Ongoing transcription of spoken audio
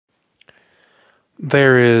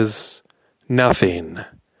There is nothing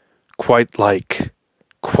quite like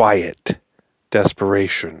quiet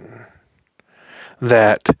desperation.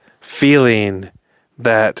 That feeling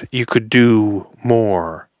that you could do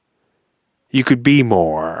more, you could be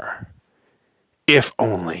more, if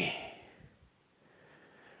only.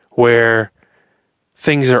 Where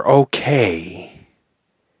things are okay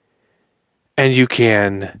and you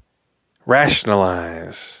can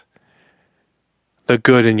rationalize the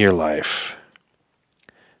good in your life,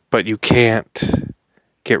 but you can't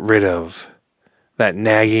get rid of that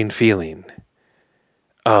nagging feeling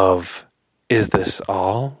of, is this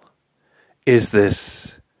all? Is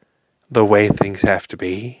this the way things have to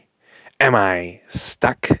be? Am I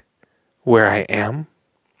stuck where I am?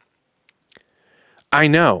 I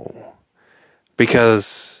know,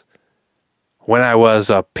 because when I was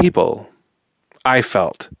a people, I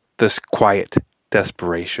felt this quiet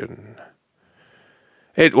desperation.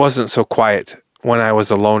 It wasn't so quiet when I was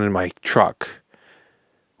alone in my truck,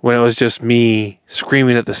 when it was just me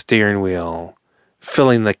screaming at the steering wheel,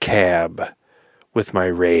 filling the cab with my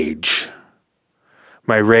rage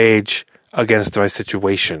against my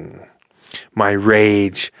situation, my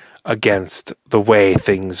rage against the way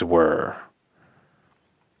things were.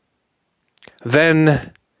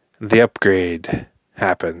 Then the upgrade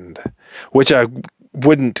happened, which I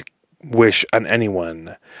wouldn't wish on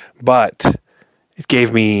anyone, but it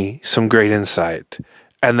gave me some great insight,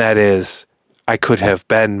 and that is, I could have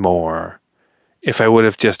been more if I would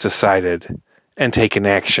have just decided and taken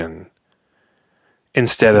action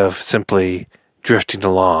instead of simply drifting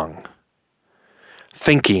along,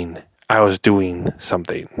 thinking I was doing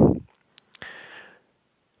something.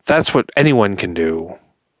 That's what anyone can do.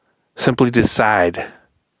 Simply decide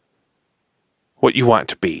what you want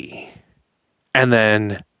to be, and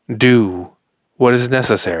then do what is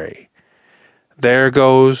necessary. There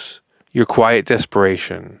goes your quiet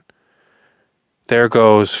desperation. There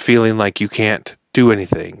goes feeling like you can't do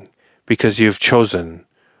anything because you've chosen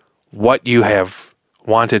what you have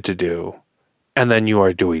wanted to do, and then you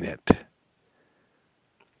are doing it.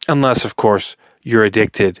 Unless, of course, you're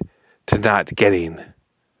addicted to not getting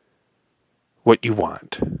what you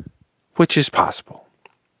want, which is possible.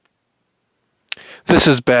 This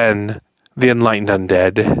has been The Enlightened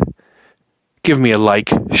Undead. Give me a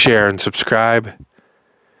like, share, and subscribe.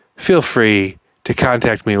 Feel free to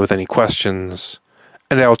contact me with any questions,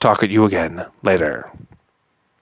 and I will talk at you again later.